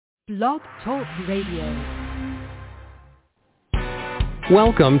Blog Talk Radio.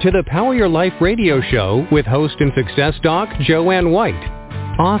 Welcome to the Power Your Life radio show with host and success doc Joanne White.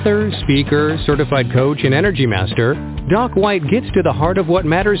 Author, speaker, certified coach, and energy master, Doc White gets to the heart of what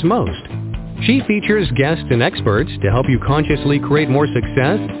matters most. She features guests and experts to help you consciously create more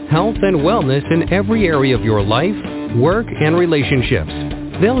success, health, and wellness in every area of your life, work, and relationships.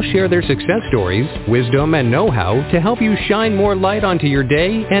 They'll share their success stories, wisdom, and know-how to help you shine more light onto your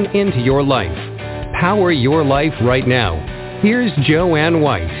day and into your life. Power your life right now. Here's Joanne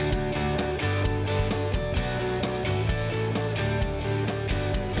White.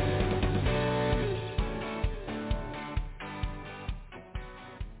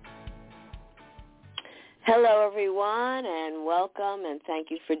 Hello, everyone, and welcome, and thank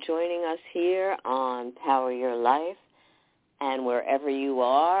you for joining us here on Power Your Life. And wherever you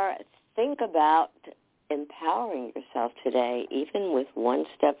are, think about empowering yourself today, even with one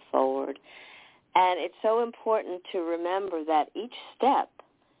step forward. And it's so important to remember that each step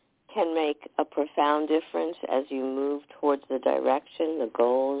can make a profound difference as you move towards the direction, the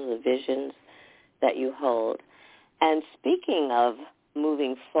goals, the visions that you hold. And speaking of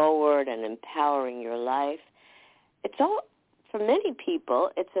moving forward and empowering your life, it's all, for many people,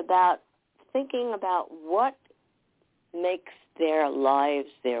 it's about thinking about what makes their lives,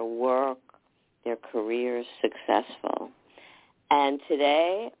 their work, their careers successful. And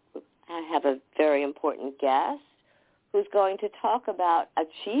today I have a very important guest who's going to talk about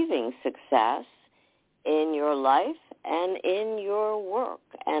achieving success in your life and in your work.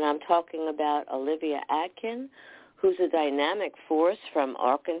 And I'm talking about Olivia Atkin, who's a dynamic force from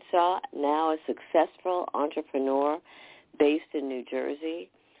Arkansas, now a successful entrepreneur based in New Jersey,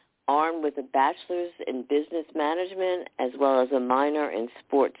 armed with a bachelor's in business management as well as a minor in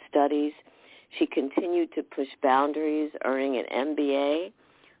sports studies. She continued to push boundaries, earning an MBA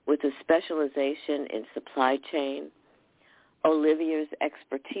with a specialization in supply chain. Olivia's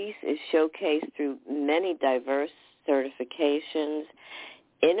expertise is showcased through many diverse certifications,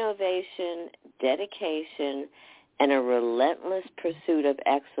 innovation, dedication, and a relentless pursuit of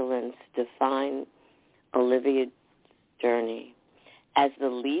excellence define Olivia's journey. As the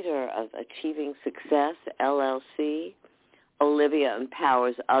leader of Achieving Success LLC, Olivia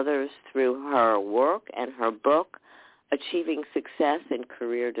empowers others through her work and her book, Achieving Success in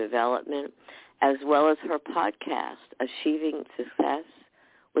Career Development, as well as her podcast, Achieving Success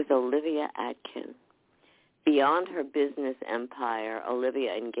with Olivia Atkin. Beyond her business empire,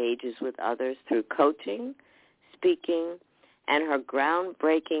 Olivia engages with others through coaching, speaking, and her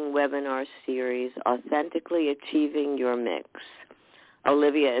groundbreaking webinar series, Authentically Achieving Your Mix.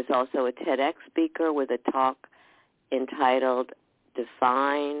 Olivia is also a TEDx speaker with a talk entitled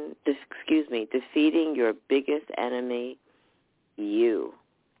Defeating Your Biggest Enemy, You.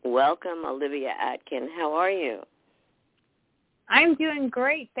 Welcome, Olivia Atkin. How are you? I'm doing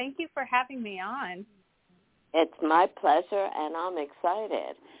great. Thank you for having me on. It's my pleasure, and I'm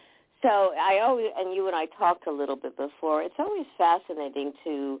excited. So you and I talked a little bit before, it's always fascinating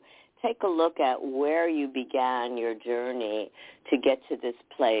to take a look at where you began your journey to get to this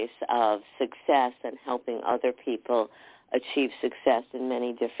place of success and helping other people achieve success in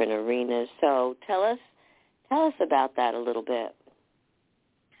many different arenas. So tell us about that a little bit.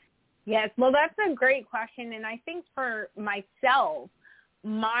 Yes, well, that's a great question. And I think for myself,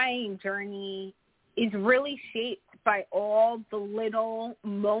 my journey is really shaped by all the little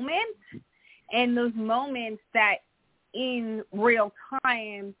moments and those moments that in real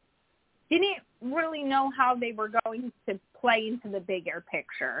time didn't really know how they were going to play into the bigger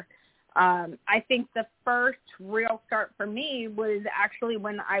picture. I think the first real start for me was actually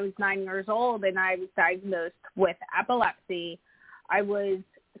when I was 9 years old and I was diagnosed with epilepsy. I was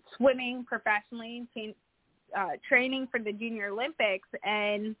swimming professionally, training for the Junior Olympics,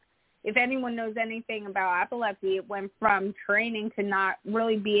 and if anyone knows anything about epilepsy, it went from training to not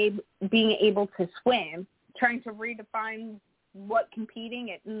really being able to swim, trying to redefine what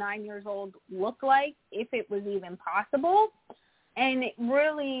competing at 9 years old looked like, if it was even possible. And it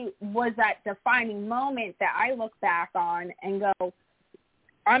really was that defining moment that I look back on and go,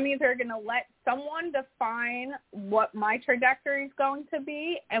 I'm either going to let someone define what my trajectory is going to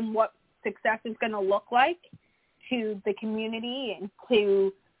be and what success is going to look like to the community and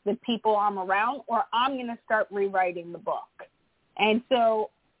to the people I'm around, or I'm going to start rewriting the book. And so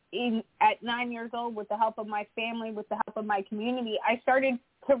at 9 years old, with the help of my family, with the help of my community, I started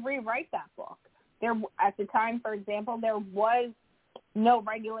to rewrite that book. At the time, for example, there was no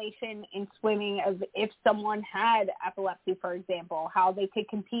regulation in swimming of if someone had epilepsy, for example, how they could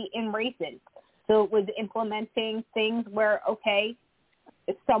compete in races. So it was implementing things where, okay,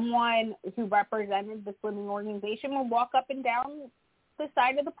 someone who represented the swimming organization would walk up and down the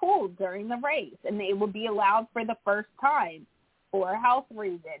side of the pool during the race, and they would be allowed for the first time for a health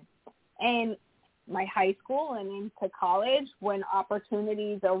reason. And my high school and into college, when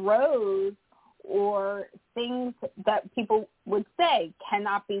opportunities arose or things that people would say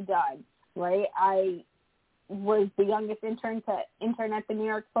cannot be done, right? I was the youngest intern at the New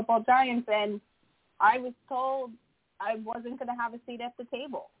York Football Giants, and I was told I wasn't going to have a seat at the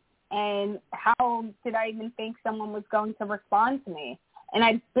table. And how did I even think someone was going to respond to me? And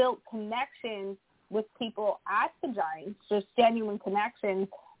I built connections with people at the Giants, just genuine connections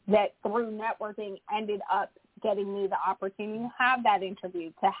that through networking ended up getting me the opportunity to have that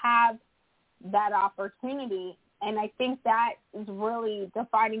interview, to have that opportunity. And I think that is really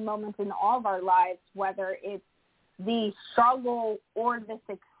defining moments in all of our lives, whether it's the struggle or the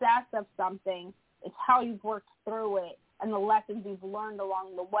success of something. It's how you've worked through it and the lessons you've learned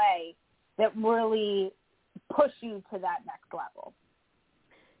along the way that really push you to that next level.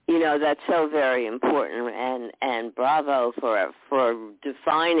 You know, that's so very important, and bravo for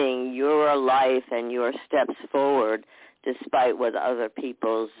defining your life and your steps forward despite what other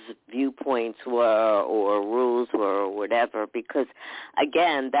people's viewpoints were or rules were or whatever, because,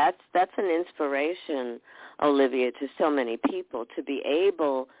 again, that's an inspiration, Olivia, to so many people to be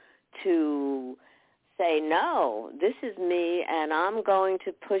able to say, no, this is me, and I'm going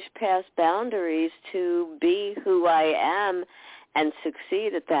to push past boundaries to be who I am and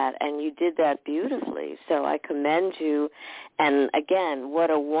succeed at that, and you did that beautifully. So I commend you. And, again, what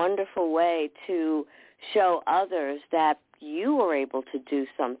a wonderful way to show others that you were able to do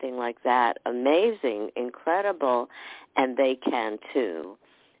something like that, amazing, incredible, and they can too.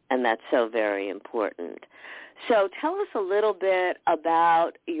 And that's so very important. So tell us a little bit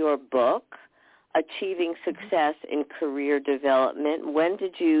about your book, Achieving Success in Career Development. When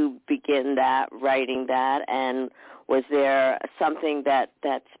did you begin writing that, and was there something that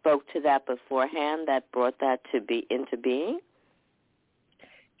spoke to that beforehand that brought that into being?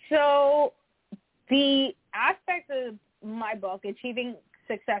 So the aspect of my book, Achieving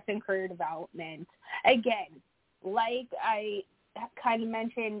Success in Career Development, again, like I kind of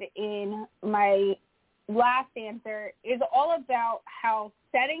mentioned in my last answer, is all about how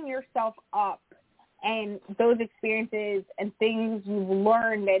setting yourself up and those experiences and things you've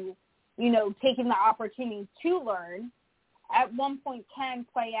learned and, taking the opportunity to learn at one point can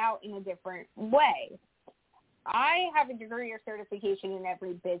play out in a different way. I have a degree or certification in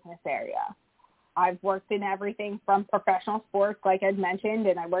every business area. I've worked in everything from professional sports, like I'd mentioned,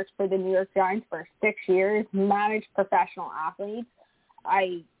 and I worked for the New York Giants for 6 years, managed professional athletes.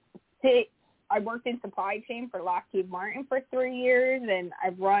 I worked in supply chain for Lockheed Martin for 3 years, and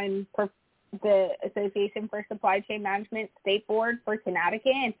I've run the Association for Supply Chain Management State Board for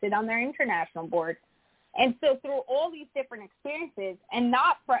Connecticut and sit on their international board. And so through all these different experiences, and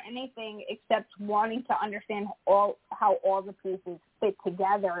not for anything except wanting to understand how all the pieces fit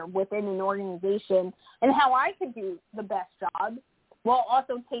together within an organization and how I could do the best job, while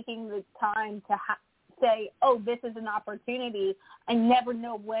also taking the time to say, oh, this is an opportunity. I never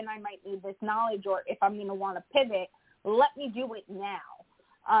know when I might need this knowledge or if I'm going to want to pivot. Let me do it now.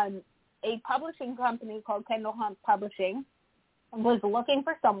 A publishing company called Kendall Hunt Publishing was looking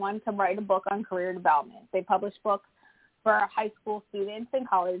for someone to write a book on career development. They publish books for high school students and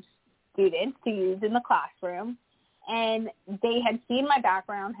college students to use in the classroom. And they had seen my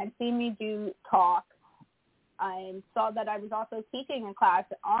background, had seen me do talk, and saw that I was also teaching a class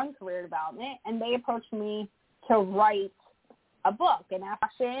on career development. And they approached me to write a book. And after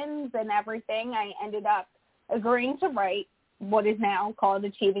questions and everything, I ended up agreeing to write what is now called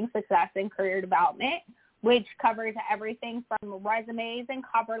Achieving Success in Career Development, which covers everything from resumes and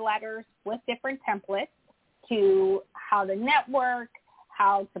cover letters with different templates to how to network,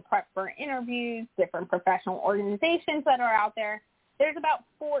 how to prep for interviews, different professional organizations that are out there. There's about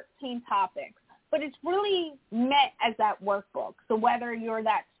 14 topics, but it's really meant as that workbook. So whether you're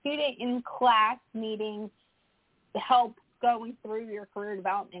that student in class needing help going through your career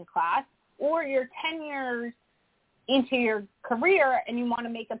development class, or you're 10 years into your career and you want to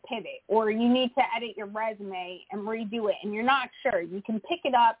make a pivot, or you need to edit your resume and redo it and you're not sure, you can pick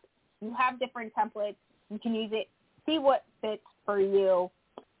it up. You have different templates. You can use it, see what fits for you,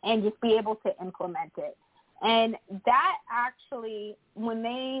 and just be able to implement it. And that actually, when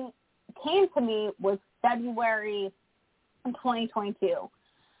they came to me, was February 2022.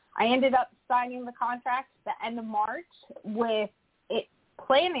 I ended up signing the contract at the end of March with it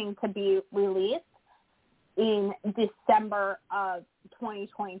planning to be released in December of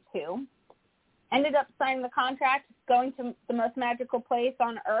 2022. ended up signing the contract, going to the most magical place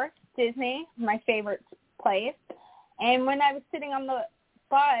on earth, Disney, my favorite place. And when I was sitting on the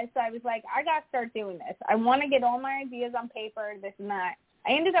bus, I was like, I got to start doing this. I want to get all my ideas on paper, this and that.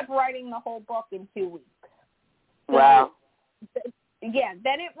 I ended up writing the whole book in 2 weeks. So, wow. Yeah,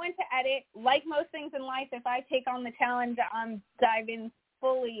 then it went to edit. Like most things in life, if I take on the challenge, I'm diving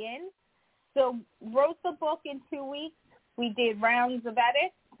fully in. So wrote the book in 2 weeks. We did rounds of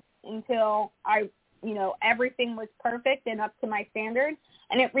edits until everything was perfect and up to my standards.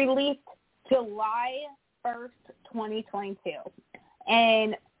 And it released July 1st, 2022.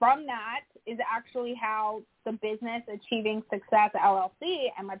 And from that is actually how the business Achieving Success LLC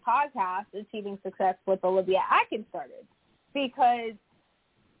and my podcast Achieving Success with Olivia Atkin started. Because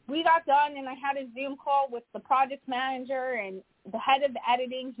we got done and I had a Zoom call with the project manager and the head of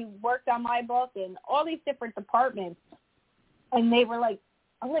editing who worked on my book and all these different departments. And they were like,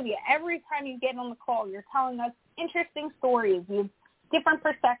 Olivia, every time you get on the call, you're telling us interesting stories. You have different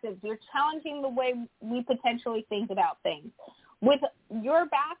perspectives. You're challenging the way we potentially think about things. With your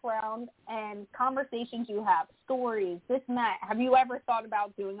background and conversations you have, stories, this and that, have you ever thought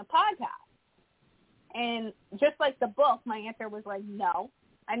about doing a podcast? And just like the book, my answer was like, no,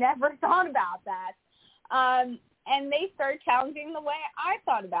 I never thought about that. And they started challenging the way I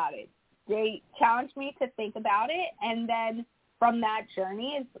thought about it. They challenged me to think about it. And then from that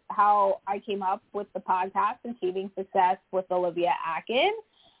journey is how I came up with the podcast, Achieving Success with Olivia Atkin.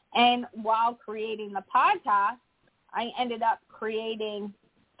 And while creating the podcast, I ended up creating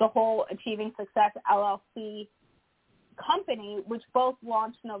the whole Achieving Success LLC company, which both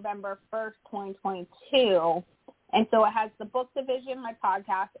launched November 1st, 2022. And so it has the book division, my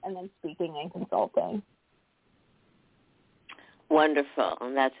podcast, and then speaking and consulting. Wonderful,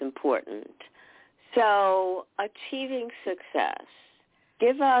 and that's important. So Achieving Success,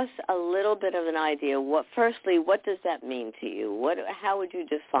 give us a little bit of an idea. Firstly, what does that mean to you? How would you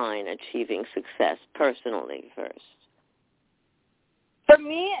define achieving success personally first? For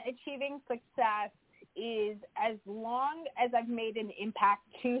me, achieving success is as long as I've made an impact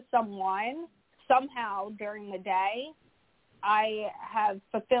to someone, somehow during the day, I have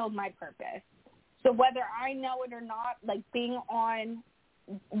fulfilled my purpose. So whether I know it or not, like being on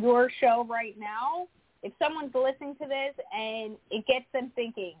your show right now, if someone's listening to this and it gets them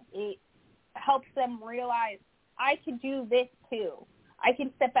thinking, it helps them realize I could do this too. I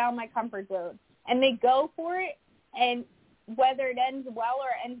can step out of my comfort zone. And they go for it, and whether it ends well or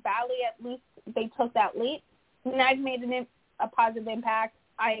ends badly, at least they took that leap. And I've made a positive impact.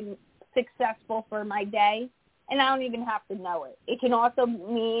 I'm successful for my day, and I don't even have to know it. It can also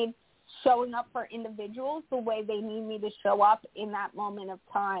mean showing up for individuals the way they need me to show up in that moment of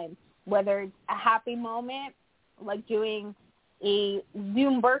time, whether it's a happy moment, like doing a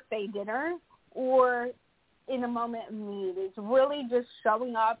Zoom birthday dinner, or in a moment of need. It's really just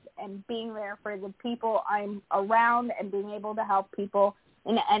showing up and being there for the people I'm around and being able to help people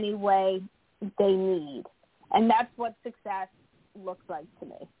in any way they need. And that's what success looks like to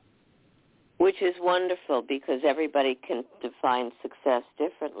me. Which is wonderful, because everybody can define success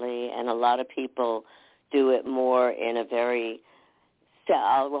differently, and a lot of people do it more in a very,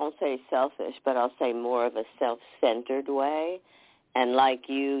 I won't say selfish, but I'll say more of a self-centered way. And like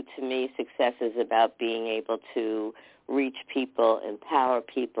you, to me, success is about being able to reach people, empower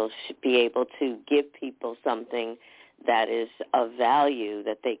people, be able to give people something that is of value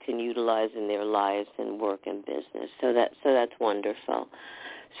that they can utilize in their lives and work and business. So that's wonderful.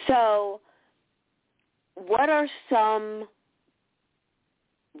 So what are some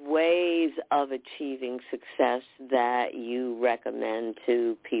ways of achieving success that you recommend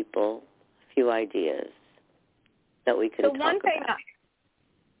to people? A few ideas that we can talk about.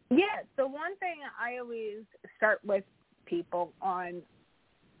 So one thing I always start with people on,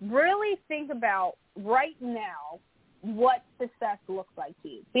 really think about right now what success looks like to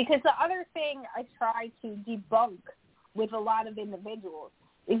you. Because the other thing I try to debunk with a lot of individuals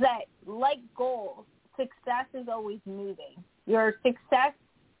is that, like goals, success is always moving. Your success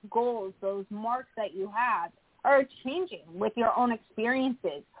goals, those marks that you have, are changing with your own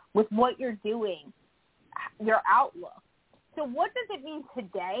experiences, with what you're doing, your outlook. So what does it mean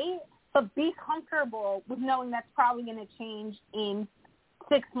today? But be comfortable with knowing that's probably going to change in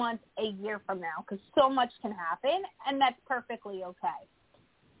 6 months, a year from now, because so much can happen, and that's perfectly okay.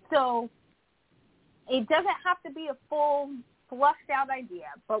 So it doesn't have to be a full, flushed-out idea,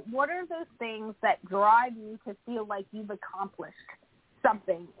 but what are those things that drive you to feel like you've accomplished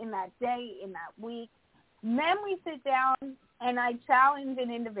something in that day, in that week? And then we sit down, and I challenge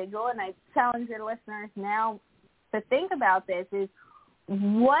an individual, and I challenge your listeners now to think about this, is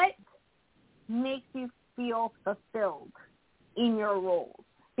what makes you feel fulfilled in your roles.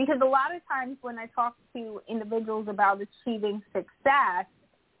 Because a lot of times when I talk to individuals about achieving success,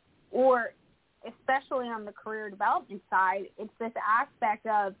 or especially on the career development side, it's this aspect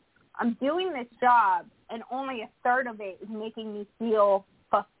of, I'm doing this job and only a third of it is making me feel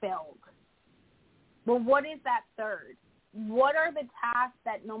fulfilled. Well, what is that third? What are the tasks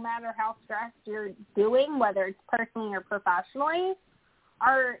that no matter how stressed you're doing, whether it's personally or professionally,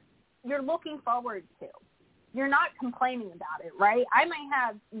 you're looking forward to? You're not complaining about it, right? I might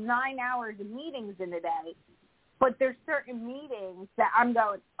have 9 hours of meetings in a day, but there's certain meetings that I'm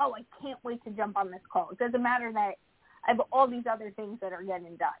going, oh, I can't wait to jump on this call. It doesn't matter that I have all these other things that are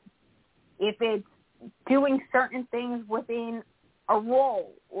getting done. If it's doing certain things within a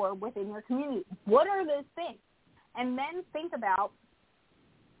role or within your community, what are those things? And then think about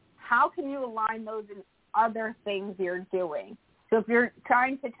how can you align those in other things you're doing. So if you're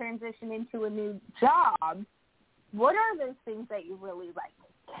trying to transition into a new job, what are those things that you really like?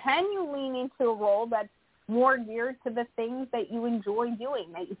 Can you lean into a role that's more geared to the things that you enjoy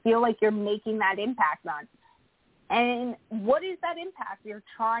doing, that you feel like you're making that impact on? And what is that impact you're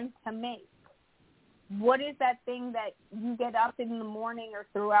trying to make? What is that thing that you get up in the morning or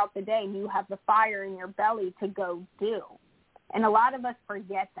throughout the day and you have the fire in your belly to go do? And a lot of us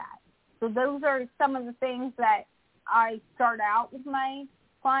forget that. So those are some of the things that I start out with my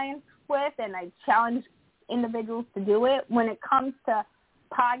clients with, and I challenge individuals to do it. When it comes to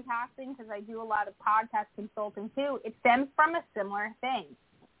podcasting, because I do a lot of podcast consulting too, it stems from a similar thing.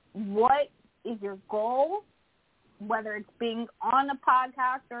 What is your goal? Whether it's being on a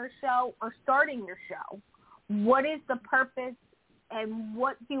podcast or a show or starting your show, what is the purpose and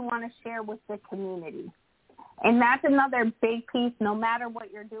what do you want to share with the community? And that's another big piece, no matter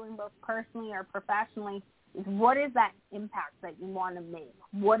what you're doing, both personally or professionally, is what is that impact that you want to make?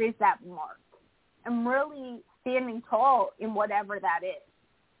 What is that mark? And really standing tall in whatever that is.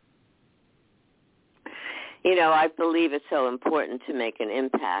 You know, I believe it's so important to make an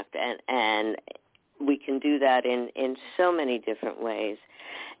impact, and we can do that in so many different ways.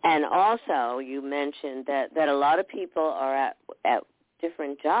 And also, you mentioned that a lot of people are at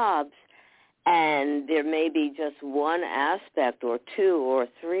different jobs, and there may be just one aspect or two or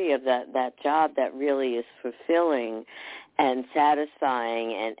three of that job that really is fulfilling and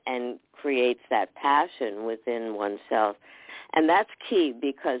satisfying and creates that passion within oneself. And that's key,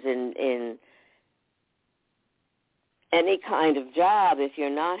 because in any kind of job, if you're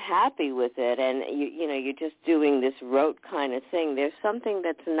not happy with it and you're just doing this rote kind of thing, there's something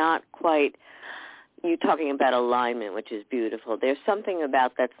that's not quite, you're talking about alignment, which is beautiful. There's something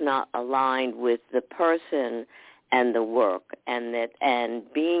about that's not aligned with the person and the work, and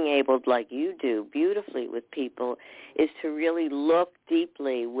being able, like you do beautifully with people, is to really look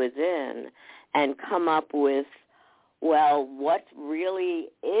deeply within and come up with, well, what really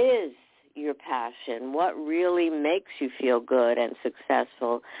is your passion, what really makes you feel good and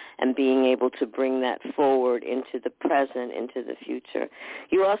successful, and being able to bring that forward into the present, into the future.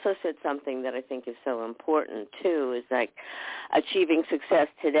 You also said something that I think is so important, too, is like achieving success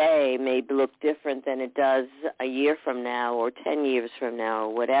today may look different than it does a year from now or 10 years from now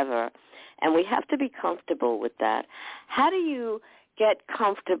or whatever, and we have to be comfortable with that. How do you get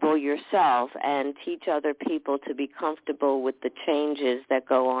comfortable yourself and teach other people to be comfortable with the changes that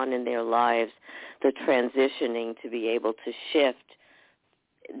go on in their lives, the transitioning to be able to shift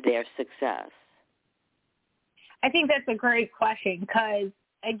their success? I think that's a great question because,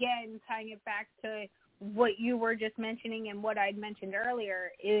 again, tying it back to what you were just mentioning and what I'd mentioned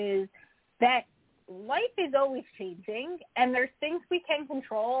earlier is that life is always changing, and there's things we can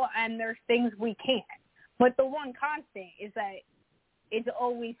control and there's things we can't. But the one constant is that it's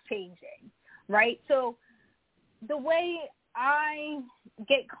always changing, right? So the way I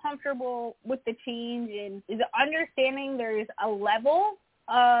get comfortable with the change is understanding there's a level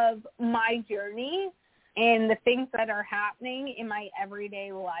of my journey and the things that are happening in my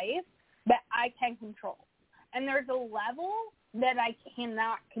everyday life that I can control. And there's a level that I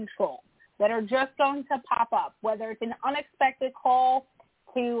cannot control, that are just going to pop up, whether it's an unexpected call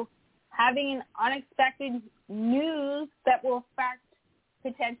to having an unexpected news that will affect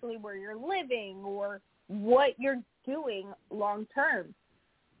potentially where you're living or what you're doing long term.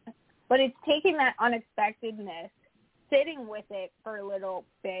 But it's taking that unexpectedness, sitting with it for a little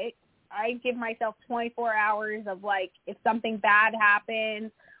bit. I give myself 24 hours of, like, if something bad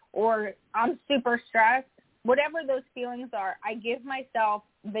happens or I'm super stressed, whatever those feelings are, I give myself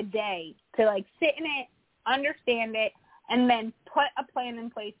the day to, like, sit in it, understand it, and then put a plan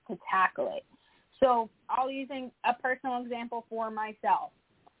in place to tackle it. So I'll use a personal example for myself.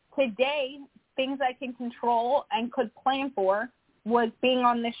 Today, things I can control and could plan for was being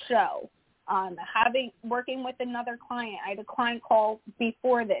on this show, working with another client. I had a client call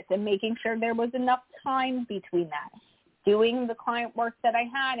before this and making sure there was enough time between that. Doing the client work that I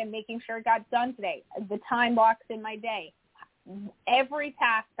had and making sure it got done today. The time blocks in my day. Every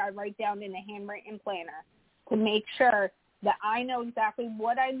task I write down in a handwritten planner to make sure that I know exactly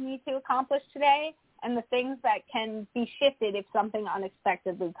what I need to accomplish today and the things that can be shifted if something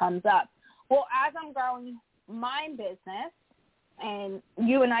unexpectedly comes up. Well, as I'm growing my business, and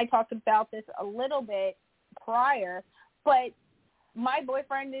you and I talked about this a little bit prior, but my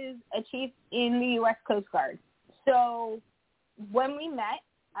boyfriend is a chief in the U.S. Coast Guard. So when we met,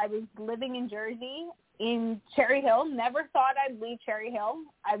 I was living in Jersey in Cherry Hill. Never thought I'd leave Cherry Hill.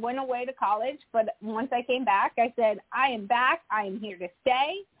 I went away to college, but once I came back, I said, I am back. I am here to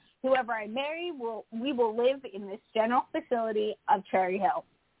stay. Whoever I marry, we will live in this general facility of Cherry Hill.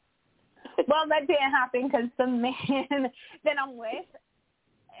 Well, that didn't happen because the man that I'm with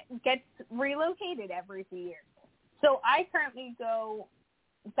gets relocated every few years. So I currently go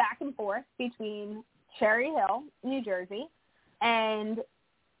back and forth between Cherry Hill, New Jersey, and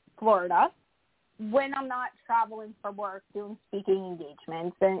Florida when I'm not traveling for work, doing speaking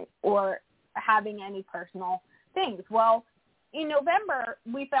engagements or having any personal things. Well, in November,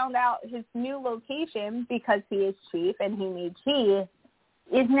 we found out his new location, because he is chief and he needs cheese,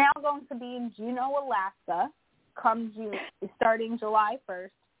 is now going to be in Juneau, Alaska, starting July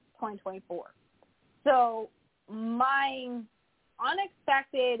 1st, 2024. So my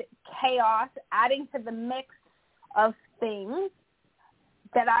unexpected chaos adding to the mix of things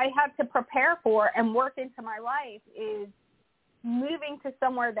that I had to prepare for and work into my life is moving to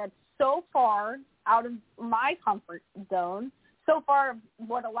somewhere that's so far out of my comfort zone, so far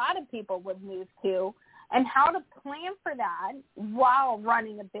what a lot of people would move to, and how to plan for that while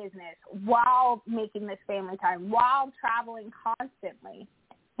running a business, while making this family time, while traveling constantly.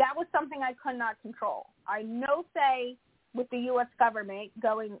 That was something I could not control. I no say with the U.S. government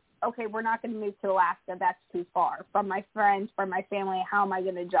going, okay, we're not going to move to Alaska. That's too far. From my friends, from my family, how am I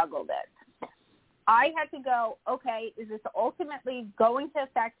going to juggle this? I had to go, okay, is this ultimately going to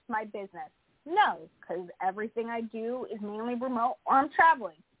affect my business? No, because everything I do is mainly remote or I'm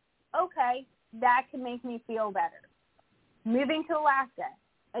traveling. Okay, that can make me feel better. Moving to Alaska,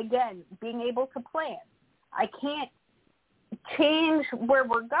 again, being able to plan. I can't change where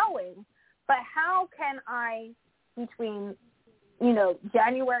we're going, but how can I, between,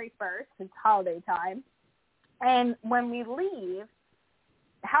 January 1st, it's holiday time, and when we leave,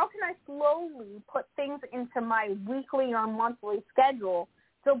 how can I slowly put things into my weekly or monthly schedule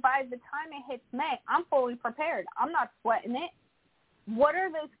so by the time it hits May, I'm fully prepared. I'm not sweating it. What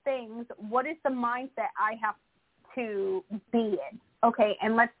are those things? What is the mindset I have to be in? Okay,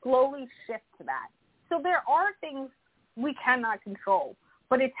 and let's slowly shift to that. So there are things we cannot control,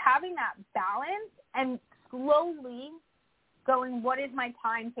 but it's having that balance and slowly going, what is my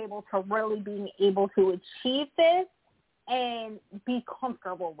timetable to really being able to achieve this and be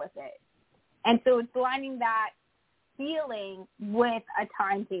comfortable with it? And so it's lining that feeling with a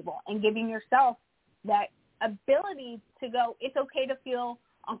timetable and giving yourself that ability to go, it's okay to feel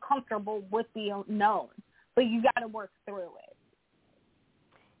uncomfortable with the unknown, but you got to work through it.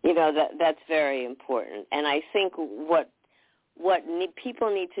 That's very important. And I think what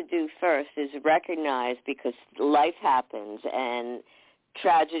people need to do first is recognize, because life happens and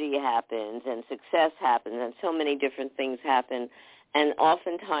tragedy happens and success happens and so many different things happen, and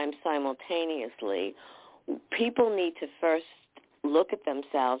oftentimes simultaneously, people need to first look at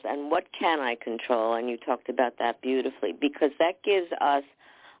themselves and what can I control, and you talked about that beautifully, because that gives us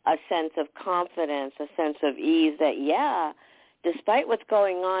a sense of confidence, a sense of ease that, despite what's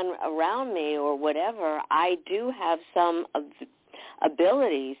going on around me or whatever, I do have some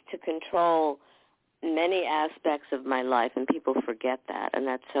abilities to control many aspects of my life, and people forget that, and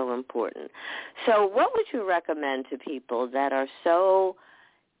that's so important. So what would you recommend to people that are so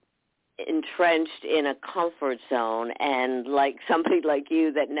entrenched in a comfort zone, and like somebody like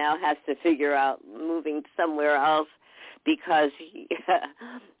you that now has to figure out moving somewhere else because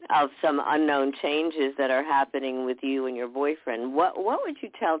of some unknown changes that are happening with you and your boyfriend? What would you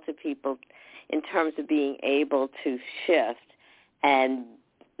tell to people in terms of being able to shift and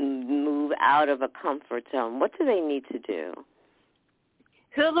move out of a comfort zone? What do they need to do?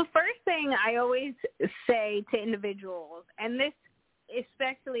 So the first thing I always say to individuals, and this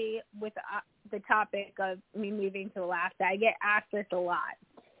especially with the topic of me moving to Alaska, I get asked this a lot,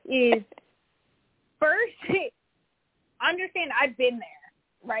 is first understand I've been there,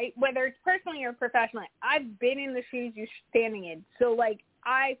 right? Whether it's personally or professionally, I've been in the shoes you're standing in. So,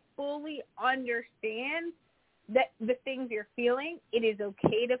 I fully understand that the things you're feeling, it is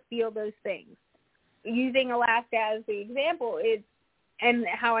okay to feel those things. Using Alaska as the example is, and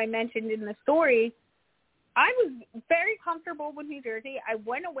how I mentioned in the story, I was very comfortable with New Jersey. I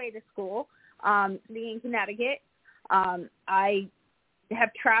went away to school, in Connecticut. I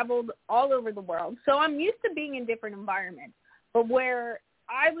have traveled all over the world, so I'm used to being in different environments. But where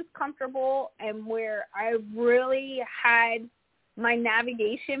I was comfortable and where I really had my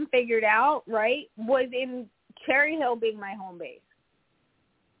navigation figured out, right, was in Cherry Hill being my home base.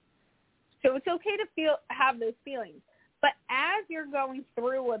 So it's okay to have those feelings. But as you're going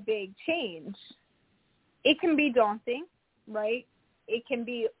through a big change, it can be daunting, right? It can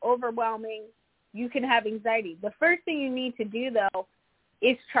be overwhelming. You can have anxiety. The first thing you need to do, though,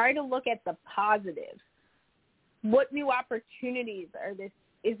 is try to look at the positives. What new opportunities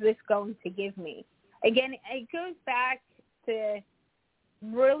is this going to give me? Again, it goes back to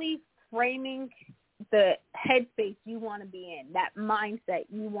really framing the headspace you want to be in, that mindset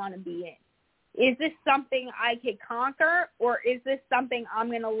you want to be in. Is this something I could conquer, or is this something I'm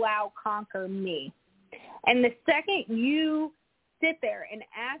going to allow conquer me? And the second you sit there and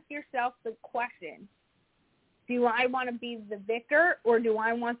ask yourself the question, do I want to be the victor, or do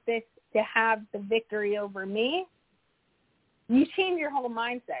I want this to have the victory over me? You change your whole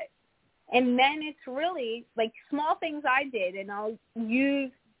mindset. And then it's really like small things I did, and I'll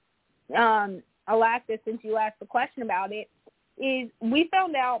use Alaska since you asked the question about it, is we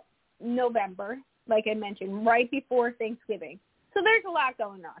found out November, like I mentioned, right before Thanksgiving. So there's a lot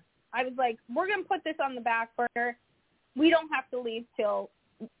going on. I was like, we're going to put this on the back burner. We don't have to leave till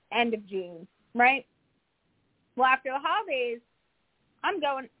end of June, right? Well, after the holidays, I'm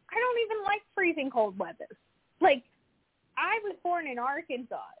going, I don't even like freezing cold weather. Like, I was born in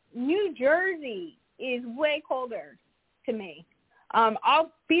Arkansas. New Jersey is way colder to me.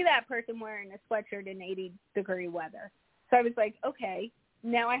 I'll be that person wearing a sweatshirt in 80-degree weather. So I was like, okay,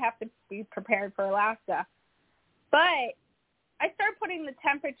 now I have to be prepared for Alaska. But I started putting the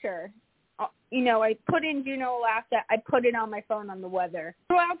temperature, I put in Juneau, Alaska. I put it on my phone on the weather.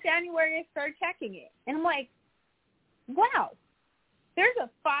 Throughout January, I started checking it. And I'm like, wow, there's a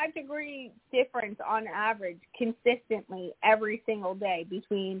 5-degree difference on average consistently every single day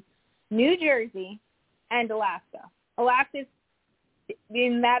between New Jersey and Alaska. Alaska's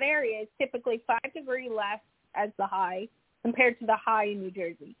in that area is typically 5 degrees less as the high compared to the high in New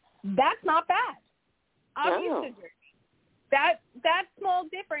Jersey. That's not bad. I'm used to Jersey. That small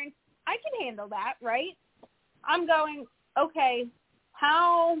difference, I can handle that, right? I'm going, okay,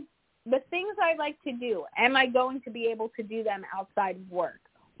 how the things I like to do, am I going to be able to do them outside of work?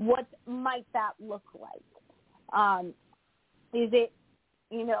 What might that look like? Is it,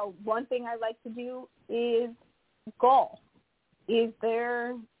 one thing I like to do is golf. Is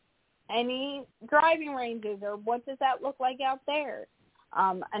there any driving ranges, or what does that look like out there?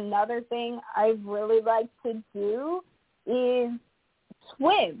 Another thing I really like to do is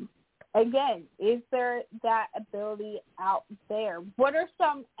swim. Again, is there that ability out there? What are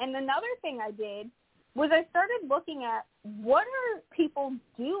some, and another thing I did was I started looking at what are people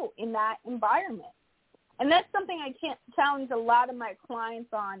do in that environment. And that's something I can't challenge a lot of my clients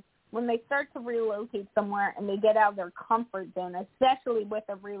on when they start to relocate somewhere and they get out of their comfort zone, especially with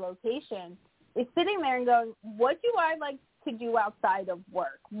a relocation, is sitting there and going, what do I like to do outside of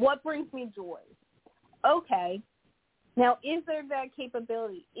work? What brings me joy? Okay. Now, is there that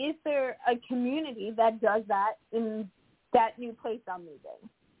capability? Is there a community that does that in that new place I'm moving?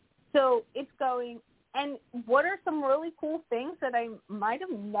 So it's going, and what are some really cool things that I might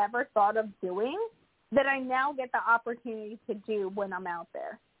have never thought of doing that I now get the opportunity to do when I'm out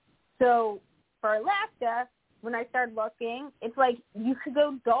there? So for Alaska, when I started looking, it's like you could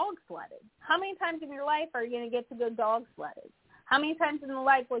go dog sledding. How many times in your life are you going to get to go dog sledding? How many times in your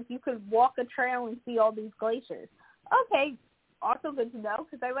life, like, you could walk a trail and see all these glaciers? Okay, also good to know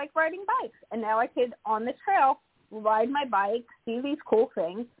because I like riding bikes. And now I could, on the trail, ride my bike, see these cool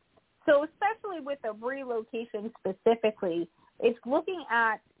things. So especially with a relocation specifically, it's looking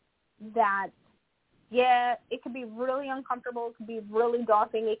at that, yeah, it could be really uncomfortable, it could be really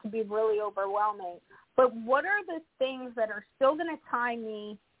daunting, it could be really overwhelming. But what are the things that are still going to tie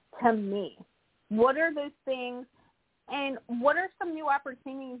me to me? What are those things, and what are some new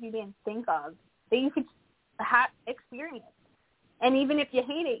opportunities you didn't think of that you could experience? And even if you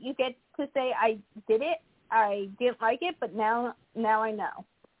hate it, you get to say, I did it, I didn't like it, but now I know.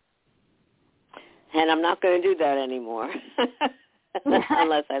 And I'm not going to do that anymore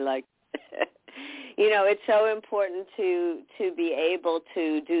unless I like it. It's so important to be able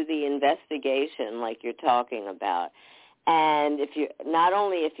to do the investigation like you're talking about. And if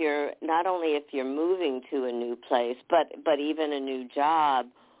you're moving to a new place, but even a new job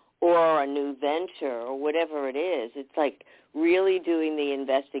or a new venture or whatever it is, it's like really doing the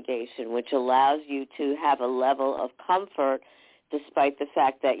investigation, which allows you to have a level of comfort despite the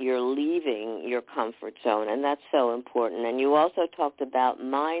fact that you're leaving your comfort zone, and that's so important. And you also talked about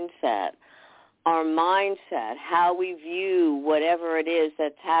mindset. Our mindset, how we view whatever it is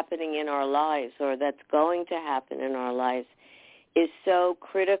that's happening in our lives or that's going to happen in our lives, is so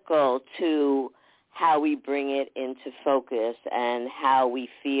critical to how we bring it into focus and how we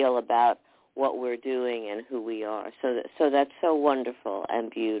feel about what we're doing and who we are. So that's so wonderful and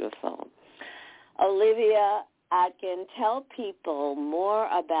beautiful. Olivia Atkin, tell people more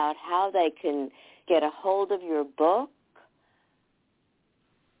about how they can get a hold of your book,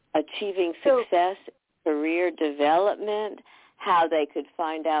 Achieving Success, Career Development, how they could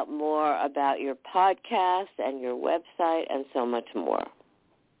find out more about your podcast and your website and so much more.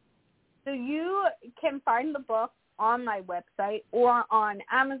 So you can find the book on my website or on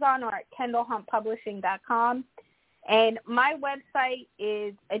Amazon or at KendallHuntPublishing.com. And my website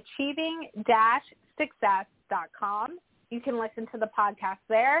is achieving-success.com. You can listen to the podcast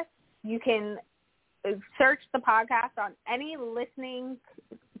there. You can search the podcast on any listening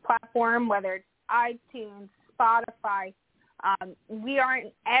platform, whether it's iTunes, Spotify. We are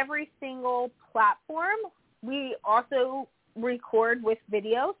in every single platform. We also record with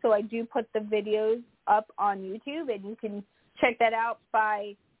video, so I do put the videos up on YouTube, and you can check that out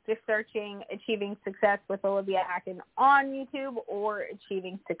by just searching Achieving Success with Olivia Atkin on YouTube or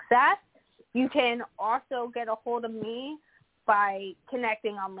Achieving Success. You can also get a hold of me by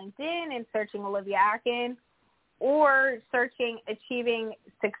connecting on LinkedIn and searching Olivia Atkin, or searching Achieving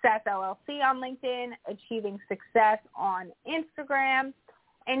Success LLC on LinkedIn, Achieving Success on Instagram.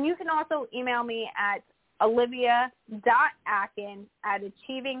 And you can also email me at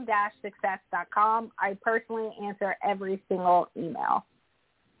olivia.atkin@achieving-success.com. I personally answer every single email.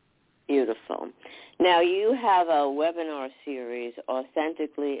 Beautiful. Now, you have a webinar series,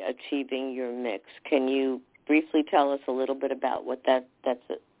 Authentically Achieving Your Mix. Can you briefly tell us a little bit about what that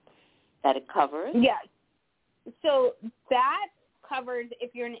it covers? Yes. So that covers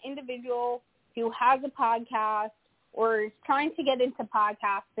if you're an individual who has a podcast or is trying to get into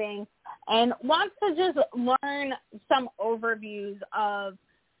podcasting and wants to just learn some overviews of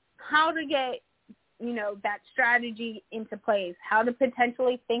how to get, that strategy into place, how to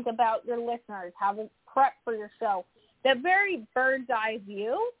potentially think about your listeners, how to prep for your show. That very bird's eye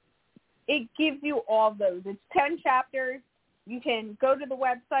view, it gives you all of those. It's 10 chapters. You can go to the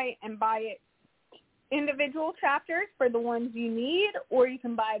website and buy it individual chapters for the ones you need, or you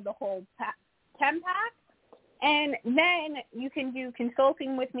can buy the whole 10-pack. And then you can do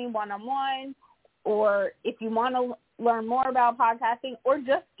consulting with me one-on-one, or if you want to learn more about podcasting, or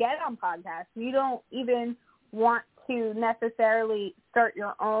just get on podcasts. You don't even want to necessarily start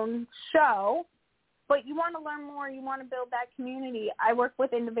your own show, but you want to learn more, you want to build that community. I work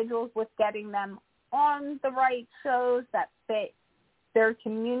with individuals with getting them on the right shows that fit their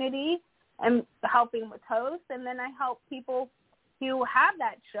community and helping with hosts. And then I help people who have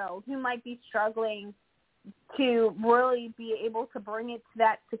that show, who might be struggling to really be able to bring it to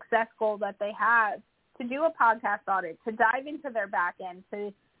that success goal that they have, to do a podcast audit, to dive into their back end,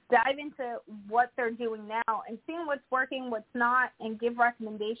 to dive into what they're doing now and seeing what's working, what's not, and give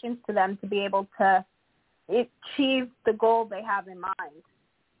recommendations to them to be able to achieve the goal they have in mind.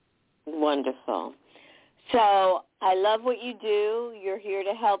 Wonderful. So I love what you do. You're here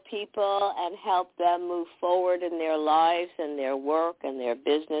to help people and help them move forward in their lives and their work and their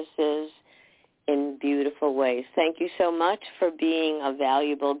businesses in beautiful ways. Thank you so much for being a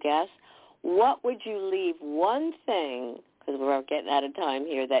valuable guest. What would you leave, one thing, because we're getting out of time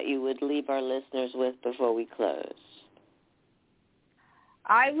here, that you would leave our listeners with before we close?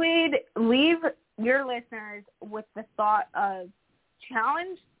 I would leave your listeners with the thought of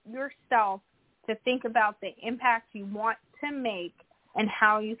challenge yourself to think about the impact you want to make and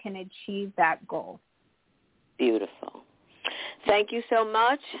how you can achieve that goal. Beautiful. Thank you so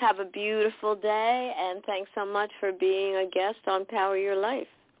much. Have a beautiful day, and thanks so much for being a guest on Power Your Life.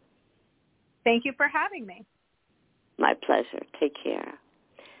 Thank you for having me. My pleasure. Take care.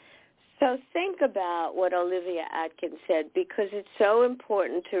 So think about what Olivia Atkin said, because it's so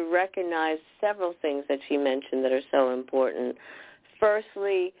important to recognize several things that she mentioned that are so important.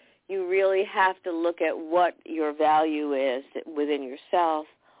 Firstly, you really have to look at what your value is within yourself,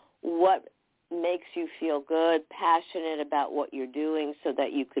 what makes you feel good, passionate about what you're doing, so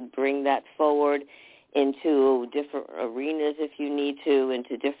that you could bring that forward into different arenas if you need to,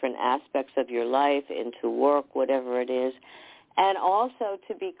 into different aspects of your life, into work, whatever it is. And also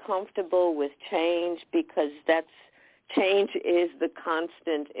to be comfortable with change, because change is the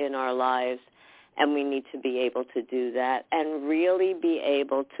constant in our lives, and we need to be able to do that and really be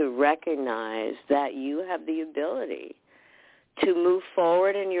able to recognize that you have the ability to move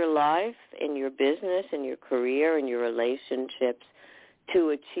forward in your life, in your business, in your career, in your relationships, to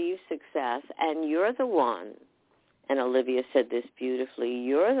achieve success. And you're the one, and Olivia said this beautifully,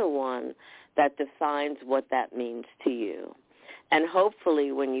 you're the one that defines what that means to you. And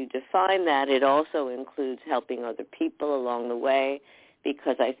hopefully when you define that, it also includes helping other people along the way,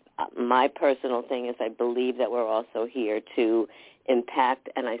 because my personal thing is I believe that we're also here to impact,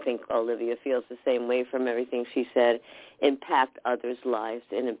 and I think Olivia feels the same way from everything she said, impact others' lives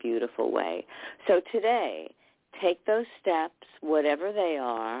in a beautiful way. So today, take those steps, whatever they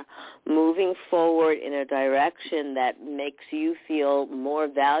are, moving forward in a direction that makes you feel more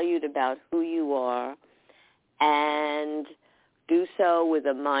valued about who you are, and do so with a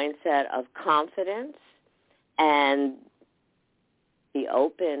mindset of confidence, and be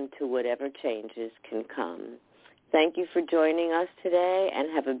open to whatever changes can come. Thank you for joining us today, and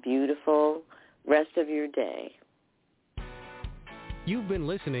have a beautiful rest of your day. You've been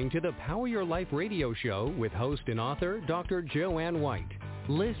listening to the Power Your Life radio show with host and author Dr. Joanne White.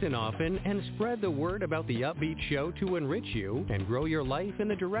 Listen often and spread the word about the upbeat show to enrich you and grow your life in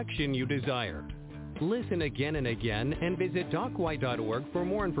the direction you desire. Listen again and again, and visit docwhite.org for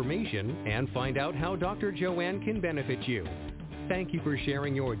more information and find out how Dr. Joanne can benefit you. Thank you for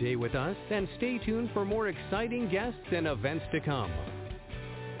sharing your day with us, and stay tuned for more exciting guests and events to come.